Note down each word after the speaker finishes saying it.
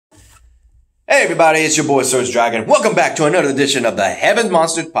Hey everybody, it's your boy SergDragon. Welcome back to another edition of the Heaven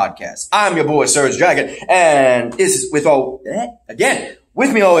Monsters Podcast. I'm your boy SergDragon, and this is with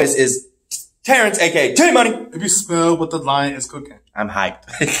me always is Terrence, aka T-Money. If you smell what the lion is cooking. I'm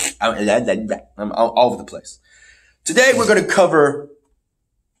hyped. I'm all over the place. Today we're going to cover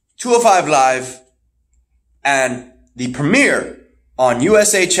 205 Live and the premiere on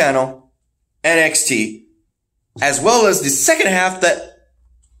USA channel, NXT, as well as the second half that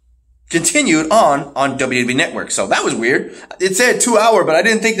continued on WWE Network. So that was weird. It said 2 hour, but I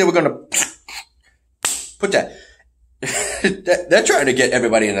didn't think they were going to put that. They're trying to get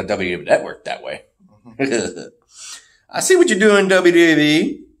everybody in the WWE Network that way. I see what you're doing,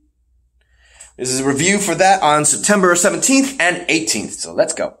 WWE. This is a review for that on September 17th and 18th. So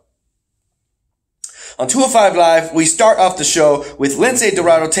let's go. On 205 Live, we start off the show with Lince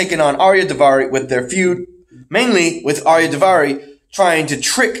Dorado taking on Ariya Daivari with their feud, mainly with Ariya Daivari trying to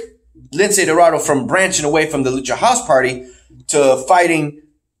trick Lince Dorado from branching away from the Lucha House Party to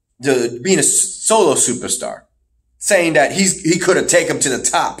being a solo superstar, saying that he could have taken him to the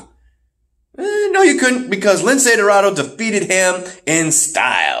top. No, you couldn't, because Lince Dorado defeated him in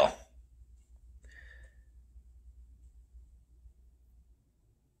style.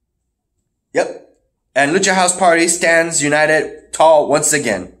 Yep. And Lucha House Party stands united tall once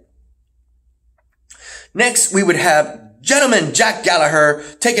again. Next, we would have Gentleman Jack Gallagher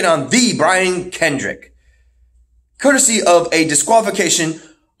taking on the Brian Kendrick. Courtesy of a disqualification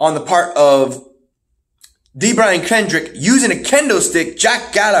on the part of the Brian Kendrick using a kendo stick,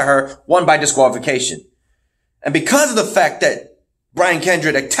 Jack Gallagher won by disqualification. And because of the fact that Brian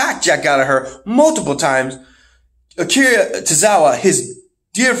Kendrick attacked Jack Gallagher multiple times, Akira Tozawa, his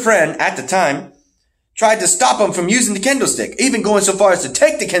dear friend at the time, tried to stop him from using the kendo stick, even going so far as to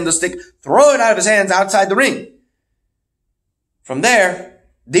take the kendo stick, throw it out of his hands outside the ring. From there,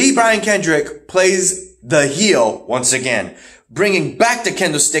 the Brian Kendrick plays the heel once again, bringing back the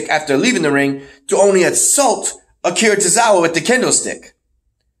kendo stick after leaving the ring to only assault Akira Tozawa with the kendo stick.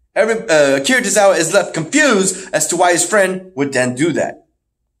 Akira Tozawa is left confused as to why his friend would then do that.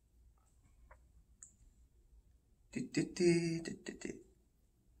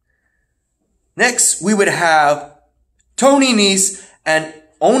 Next, we would have Tony Nese and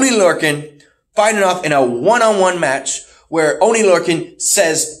Oney Lorcan fighting off in a one-on-one match where Oney Lorcan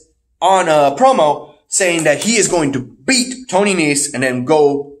says on a promo saying that he is going to beat Tony Nese and then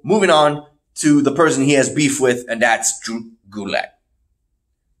go moving on to the person he has beef with, and that's Drew Gulak.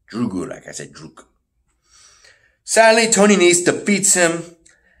 Drew Gulak. I said Drew. Sadly, Tony Nese defeats him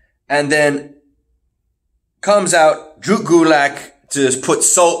and then comes out Drew Gulak to just put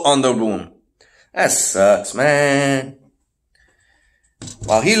salt on the wound. That sucks, man.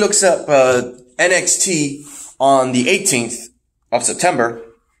 While he looks up NXT on the 18th of September,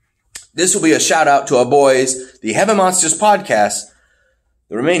 this will be a shout out to our boys, the Heaven Monsters Podcast.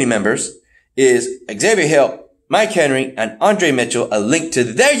 The remaining members is Xavier Hill, Mike Henry, and Andre Mitchell. A link to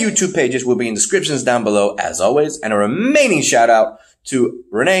their YouTube pages will be in descriptions down below, as always. And a remaining shout out to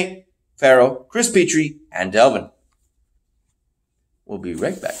Renee, Farrell, Chris Petrie, and Delvin. We'll be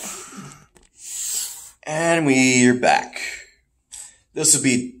right back. And we're back. This will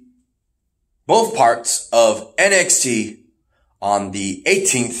be both parts of NXT on the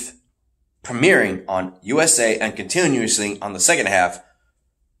 18th, premiering on USA and continuously on the second half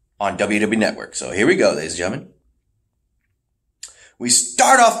on WWE Network. So here we go, ladies and gentlemen. We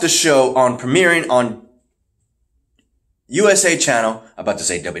start off the show on premiering on USA channel. I'm about to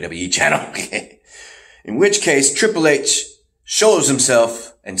say WWE channel. In which case, Triple H shows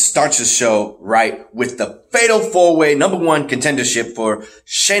himself and starts the show right with the fatal four-way #1 contendership for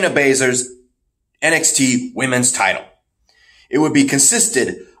Shayna Baszler's NXT Women's title. It would be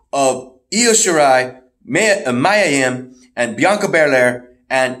consisted of Io Shirai, Mia Yim, and Bianca Belair,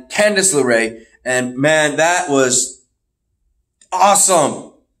 and Candice LeRae. And man, that was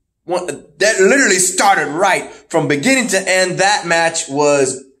awesome. That literally started right from beginning to end. That match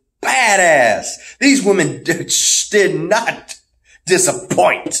was badass. These women did not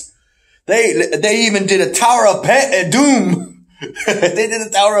disappoint. They even did a Tower of Doom. They did a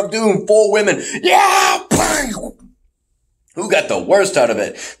Tower of Doom. 4 women. Yeah! Who got the worst out of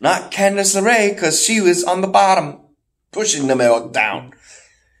it? Not Candice LeRae, because she was on the bottom, pushing them all down.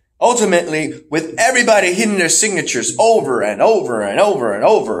 Ultimately, with everybody hitting their signatures over and over and over and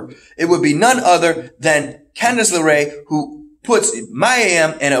over, it would be none other than Candice LeRae, who puts Mia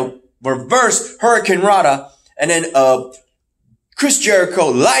Yim in a reverse Hurricane Rana, and then Chris Jericho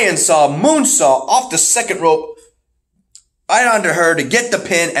Lion Saw, Moonsaw off the second rope, right onto her to get the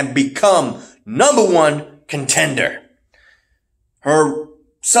pin and become #1 contender. Her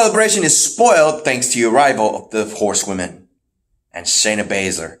celebration is spoiled thanks to the arrival of the Horsewomen. And Shayna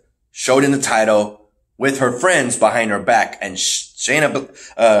Baszler showed in the title with her friends behind her back. And Candice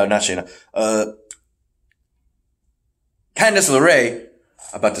LeRae,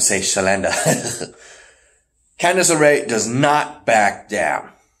 about to say Shalanda. Candice LeRae does not back down.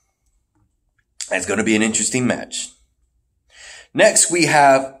 It's going to be an interesting match. Next, we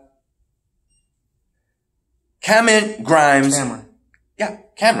have Cameron Grimes. Cameron. Yeah,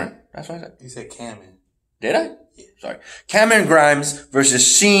 Cameron. That's what I said. You said Cameron. Did I? Yeah. Sorry. Cameron Grimes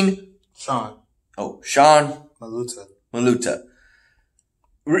versus Sean Maluta.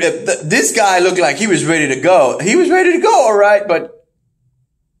 This guy looked like he was ready to go. He was ready to go, all right, but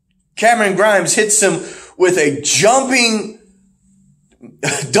Cameron Grimes hits him with a jumping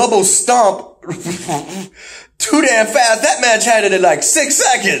double stomp too damn fast. That match had it in like 6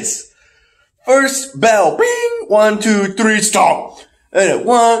 seconds. First bell, bing, 1, 2, 3, stomp. And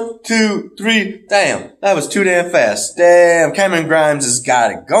 1, 2, 3, damn, that was too damn fast. Damn, Cameron Grimes has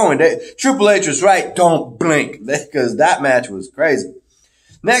got it going. Triple H was right, don't blink, because that match was crazy.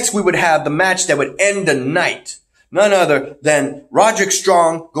 Next, we would have the match that would end the night. None other than Roderick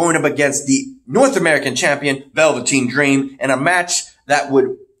Strong going up against the North American champion, Velveteen Dream, in a match that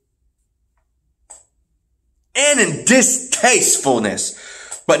would end in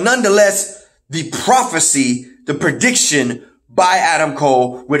distastefulness. But nonetheless, the prophecy, the prediction by Adam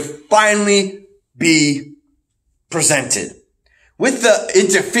Cole would finally be presented. With the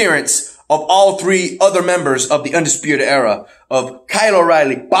interference of all 3 other members of the Undisputed Era, of Kyle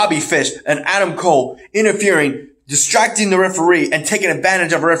O'Reilly, Bobby Fish, and Adam Cole interfering, distracting the referee, and taking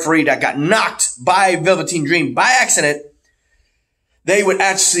advantage of a referee that got knocked by Velveteen Dream by accident, they would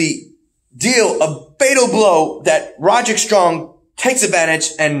actually deal a fatal blow that Roderick Strong takes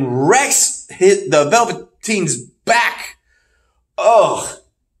advantage and wrecks the Velveteen's back.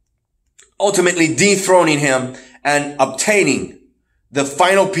 Ultimately dethroning him and obtaining the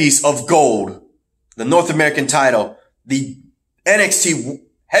final piece of gold, the North American title, the NXT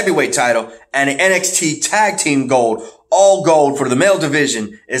heavyweight title, and the NXT tag team gold, all gold for the male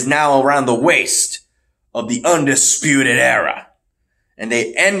division, is now around the waist of the Undisputed Era. And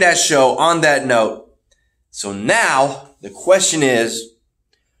they end that show on that note. So now the question is,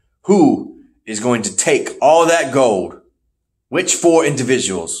 who is going to take all that gold? Which 4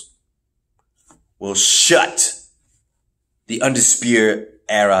 individuals will shut the Undisputed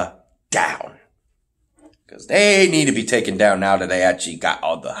Era down? Because they need to be taken down now that they actually got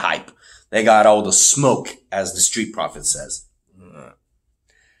all the hype. They got all the smoke, as the Street Prophet says.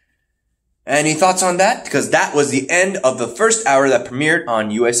 Any thoughts on that? Because that was the end of the first hour that premiered on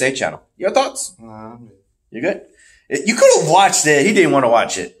USA Channel. Your thoughts? You good? You could have watched it. He didn't want to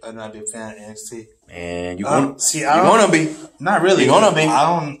watch it. I'm not a big fan of NXT. And you're gonna be. Not really. You're gonna be.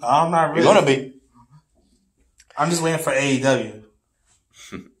 I'm not really. You're gonna be. I'm just waiting for AEW.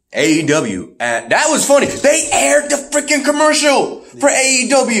 AEW. That was funny. They aired the freaking commercial for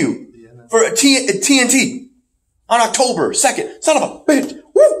AEW. For TNT. On October 2nd. Son of a bitch.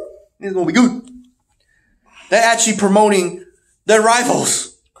 Woo! It's gonna be good. They're actually promoting their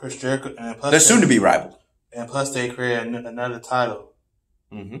rivals. Chris Jericho. And plus they're soon to be rivals. And plus they created another title.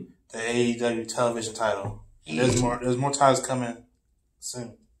 Mm-hmm. The AEW television title. And there's more titles coming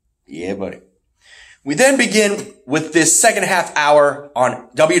soon. Yeah, buddy. We then begin with this second half hour on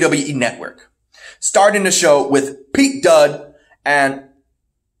WWE Network. Starting the show with Pete Dunne and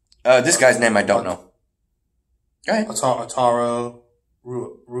this guy's name I don't know. Go ahead. Otaro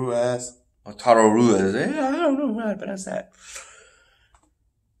Ruiz. Otaro Ruiz. I don't know how to pronounce that.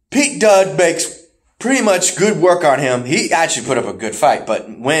 Pete Dunne makes pretty much good work on him. He actually put up a good fight, but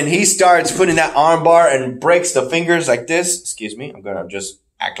when he starts putting that arm bar and breaks the fingers like this, excuse me, I'm gonna just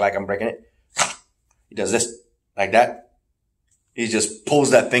act like I'm breaking it. He does this, like that. He just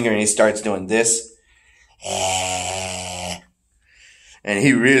pulls that finger and he starts doing this. And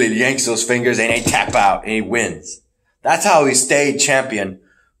he really yanks those fingers and they tap out and he wins. That's how he stayed champion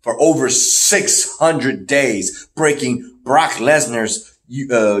for over 600 days, breaking Brock Lesnar's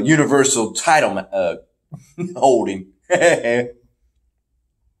Universal title holding. You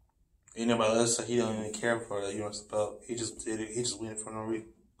know about us, so he don't even care for the Universal belt. He just did it. He just went for no reason.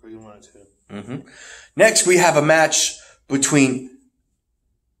 He wanted to. Mm-hmm. Next, we have a match between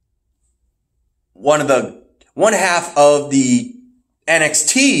one half of the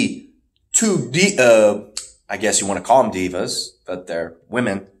NXT I guess you want to call them divas, but they're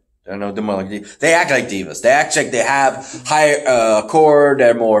women. They're no divas. They act like divas. They act like they have higher core.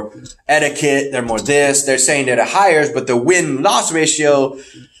 They're more etiquette. They're more this. They're saying they're the hires, but the win-loss ratio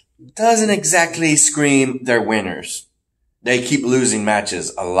doesn't exactly scream they're winners. They keep losing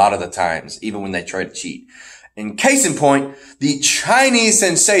matches a lot of the times, even when they try to cheat. In case in point, the Chinese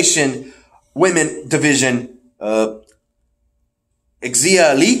sensation women division, Xia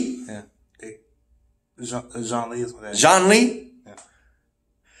Li. Yeah. Zhang Li is what that is. Zhang Li. Yeah.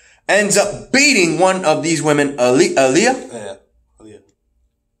 Ends up beating one of these women, Aaliyah. Yeah. Aaliyah.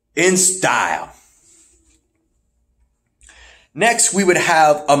 In style. Next, we would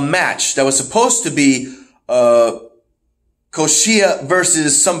have a match that was supposed to be, Koshia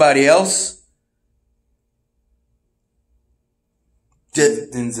versus somebody else.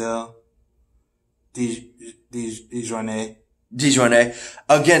 Denzel. Dejournay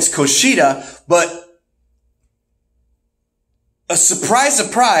against Kushida, but a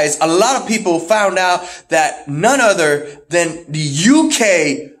surprise, a lot of people found out that none other than the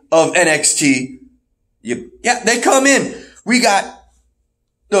UK of NXT, they come in. We got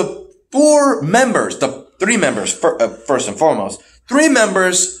the three members, first and foremost, 3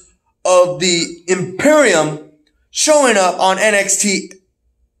 members of the Imperium showing up on NXT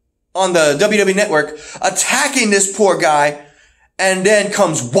on the WWE network, attacking this poor guy. And then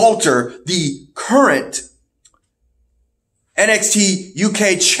comes Walter, the current NXT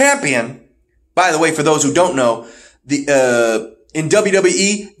UK champion. By the way, for those who don't know, in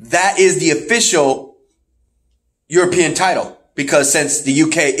WWE, that is the official European title. Because since the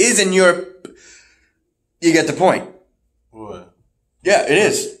UK is in Europe, you get the point. What? Yeah, it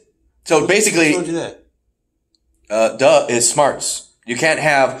is. So basically, who told you that? is smarts. You can't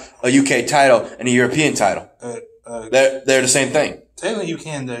have a UK title and a European title. They're the same thing. Technically, you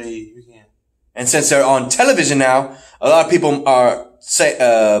can, though. You can. And since they're on television now, a lot of people are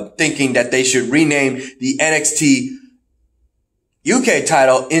thinking that they should rename the NXT UK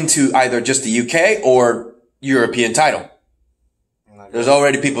title into either just the UK or European title. There's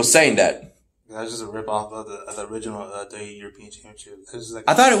already people saying that. That's just a rip off of the original European Championship. Like,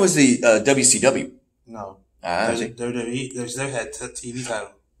 I thought it was the WCW. No. WWE. They've had TV title.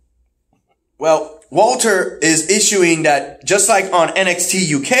 Well, Walter is issuing that, just like on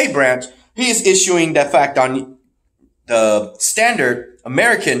NXT UK branch, he is issuing that fact on the standard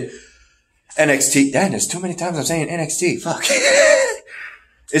American NXT. Damn, there's too many times I'm saying NXT. Fuck.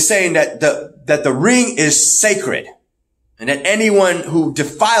 Is saying that the ring is sacred and that anyone who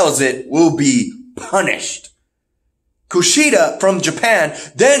defiles it will be punished. Kushida from Japan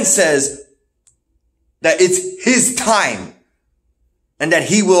then says that it's his time and that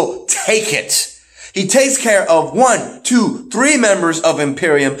he will take it. He takes care of 1, 2, 3 members of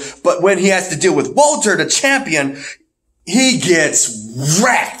Imperium, but when he has to deal with Walter, the champion, he gets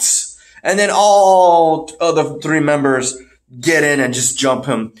wrecked. And then all other 3 members get in and just jump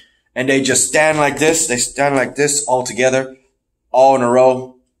him. And they just stand like this. They stand like this all together, all in a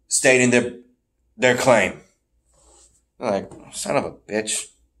row, stating their claim. Like, son of a bitch.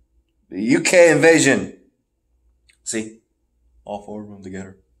 The UK invasion. See? All 4 of them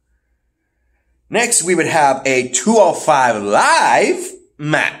together. Next, we would have a 205 live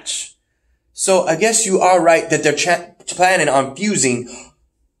match. So I guess you are right that they're planning on fusing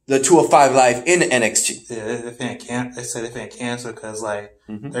the 205 live in NXT. Yeah, they said they finna cancel because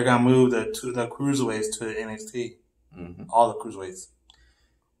they're gonna move the cruiserweights to NXT. Mm-hmm. All the cruiserweights.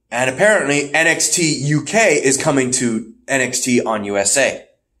 And apparently NXT UK is coming to NXT on USA.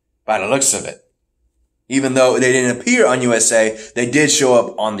 By the looks of it. Even though they didn't appear on USA, they did show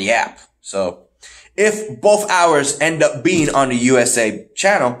up on the app. So if both hours end up being on the USA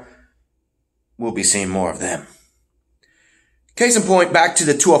channel, we'll be seeing more of them. Case in point, back to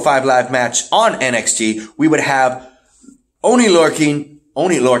the 205 live match on NXT, we would have Oney Lorcan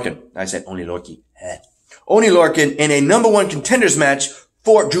in a number 1 contenders match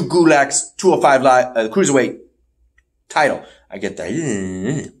for Drew Gulak's 205 live cruiserweight title. I get that.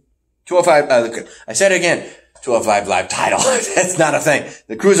 205, I said it again, 205 live title. That's not a thing.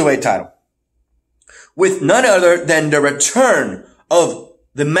 The cruiserweight title. With none other than the return of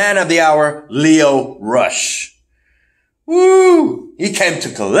the man of the hour, Lio Rush. Woo! He came to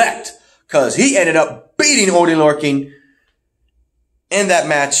collect, cause he ended up beating Oney Lorcan in that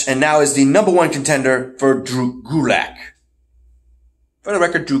match and now is the number 1 contender for Drew Gulak. For the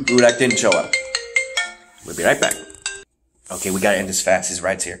record, Drew Gulak didn't show up. We'll be right back. Okay, we gotta end this fast. His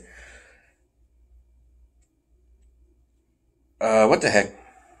rights here. What the heck?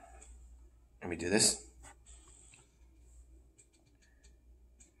 Let me do this.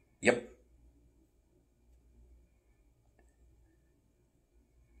 Yep.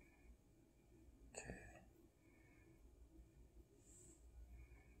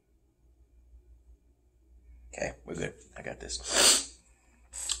 Okay, we're good. I got this.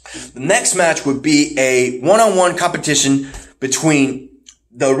 The next match would be a one-on-one competition between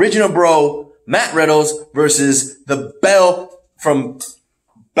the original bro, Matt Riddles, versus the Bell from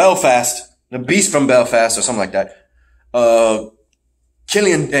Belfast, the Beast from Belfast, or something like that.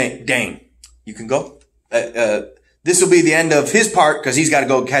 Killian Dane. You can go. This will be the end of his part because he's got to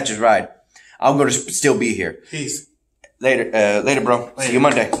go catch his ride. I'm going to still be here. Peace. Later, bro. Later. See you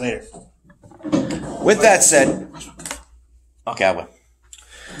Monday. Later. With that said, okay, I will.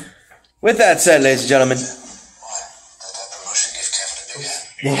 With that said, ladies and gentlemen.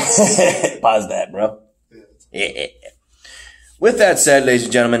 Pause that, bro. Yeah. With that said, ladies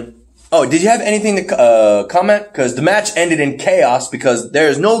and gentlemen. Oh, did you have anything to comment? Because the match ended in chaos because there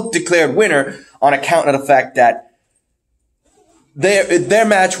is no declared winner on account of the fact that their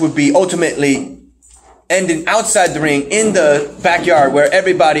match would be ultimately ending outside the ring in the backyard where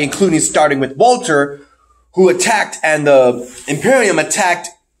everybody, including starting with Walter, who attacked, and the Imperium attacked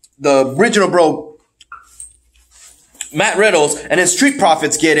the original bro, Matt Riddles, and then Street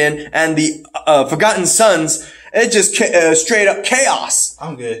Profits get in, and the Forgotten Sons. It just straight up chaos.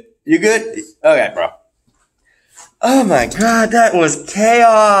 I'm good. You good? Okay, bro. Oh my god, that was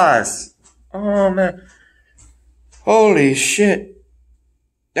chaos. Oh man. Holy shit.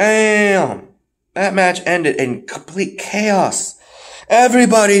 Damn. That match ended in complete chaos.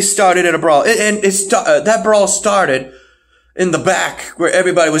 Everybody started in a brawl. That brawl started in the back where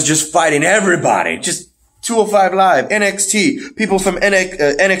everybody was just fighting everybody. Just 205 Live, NXT, people from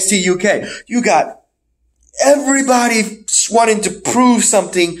NXT UK. You got everybody wanting to prove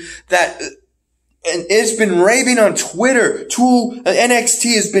something that, and it's been raving on Twitter.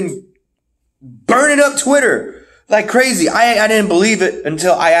 NXT has been burning up Twitter like crazy. I didn't believe it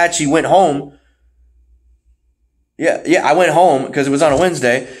until I actually went home. Yeah, I went home because it was on a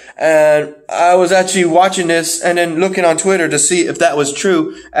Wednesday, and I was actually watching this and then looking on Twitter to see if that was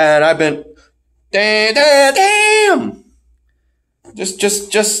true, and I've been, damn. Just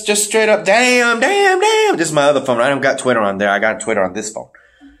straight up, damn. This is my other phone. I don't got Twitter on there. I got Twitter on this phone.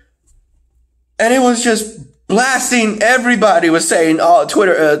 And it was just blasting. Everybody was saying, oh,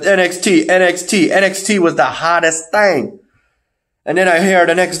 Twitter, NXT was the hottest thing. And then I hear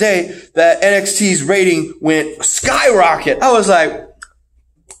the next day that NXT's rating went skyrocket. I was like,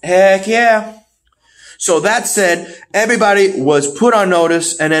 heck yeah. So that said, everybody was put on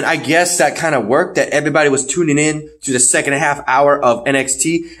notice, and then I guess that kind of worked, that everybody was tuning in to the second half hour of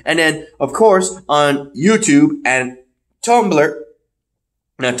NXT. And then, of course, on YouTube and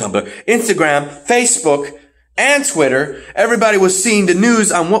Instagram, Facebook, and Twitter, everybody was seeing the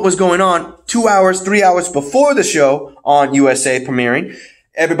news on what was going on 2 hours, 3 hours before the show on USA premiering.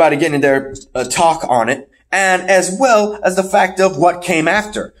 Everybody getting their talk on it, and as well as the fact of what came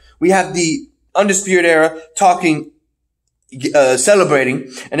after. We have the Undisputed Era talking,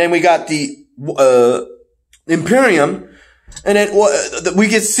 celebrating, and then we got the Imperium, and then we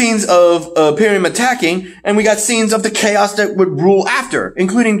get scenes of Imperium attacking, and we got scenes of the chaos that would rule after,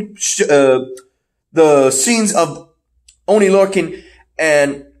 including the scenes of Oni Lorcan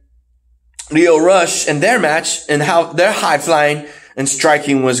and Leo Rush and their match, and how their high flying and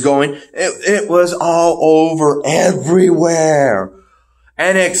striking was going. It was all over everywhere.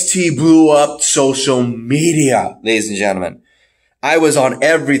 NXT blew up social media, ladies and gentlemen. I was on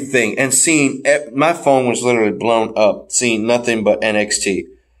everything and seeing, my phone was literally blown up, seeing nothing but NXT.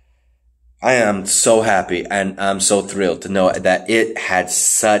 I am so happy and I'm so thrilled to know that it had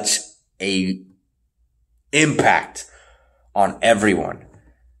such a impact on everyone.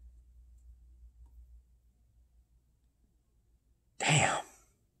 Damn.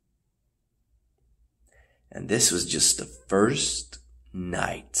 And this was just the first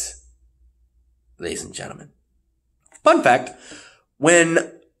night, ladies and gentlemen. Fun fact, when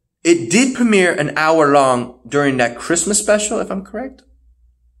it did premiere an hour long during that Christmas special, if I'm correct,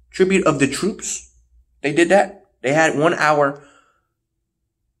 Tribute of the Troops, they did that. They had 1 hour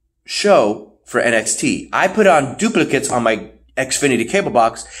show for NXT. I put on duplicates on my Xfinity cable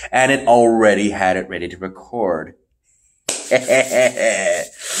box, and it already had it ready to record.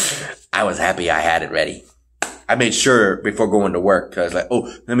 I was happy I had it ready. I made sure before going to work, because I was like,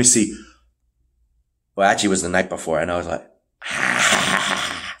 oh, let me see. Well, actually, it was the night before, and I was like,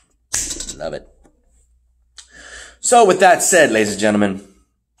 love it. So with that said, ladies and gentlemen,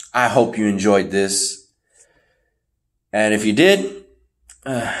 I hope you enjoyed this. And if you did,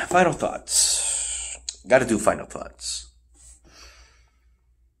 final thoughts. Got to do final thoughts.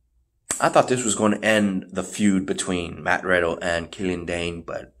 I thought this was going to end the feud between Matt Riddle and Killian Dane,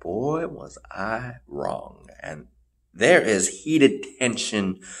 but boy, was I wrong. And there is heated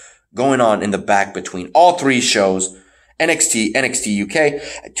tension going on in the back between all three shows. NXT, NXT UK,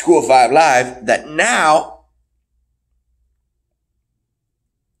 at 205 Live, that now,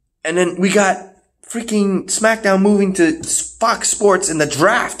 and then we got freaking SmackDown moving to Fox Sports in the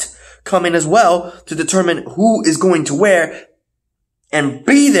draft coming as well to determine who is going to wear and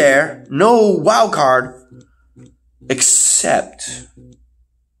be there. No wild card, except,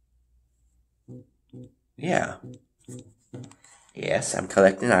 yeah. Yes, I'm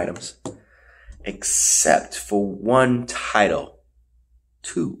collecting items. Except for one title.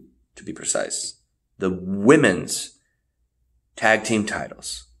 2, to be precise. The women's tag team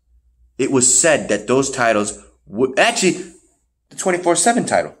titles. It was said that those titles would, actually, the 24/7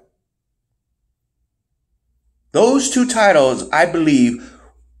 title. Those 2 titles, I believe,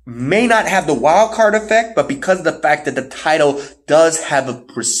 may not have the wild card effect, but because of the fact that the title does have a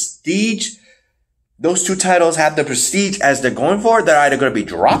prestige, those 2 titles have the prestige as they're going for, they're either going to be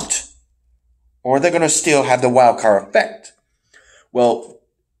dropped or they're going to still have the wild card effect. Well,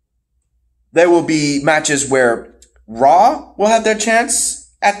 there will be matches where Raw will have their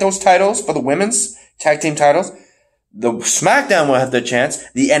chance at those titles for the women's tag team titles. The SmackDown will have their chance.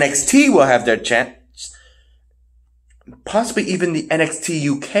 The NXT will have their chance. Possibly even the NXT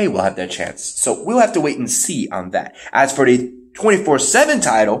UK will have their chance. So we'll have to wait and see on that. As for the 24/7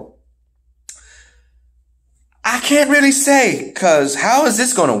 title, I can't really say, cause how is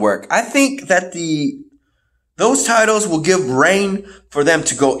this gonna work? I think that those titles will give reign for them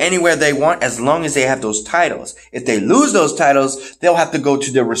to go anywhere they want as long as they have those titles. If they lose those titles, they'll have to go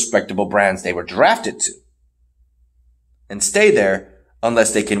to their respectable brands they were drafted to and stay there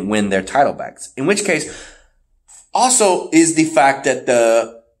unless they can win their title backs. In which case, also is the fact that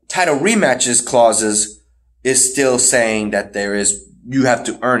the title rematches clauses is still saying that you have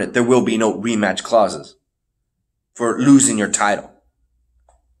to earn it. There will be no rematch clauses for losing your title.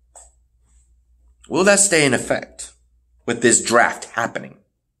 Will that stay in effect with this draft happening?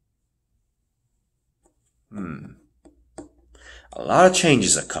 A lot of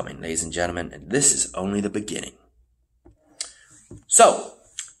changes are coming, ladies and gentlemen, and this is only the beginning. So,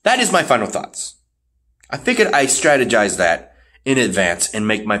 that is my final thoughts. I figured I strategize that in advance and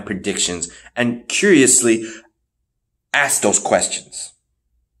make my predictions and curiously ask those questions.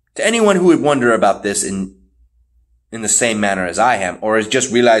 To anyone who would wonder about this in the same manner as I am, or is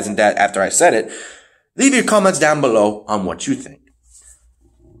just realizing that after I said it, leave your comments down below on what you think.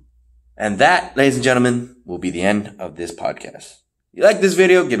 And that, ladies and gentlemen, will be the end of this podcast. You like this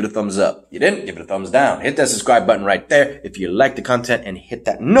video, give it a thumbs up. You didn't, give it a thumbs down. Hit that subscribe button right there if you like the content, and hit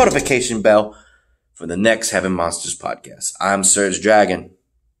that notification bell for the next Heaven Monsters podcast. I'm SergDragon,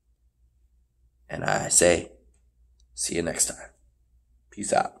 and I say, see you next time.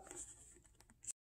 Peace out.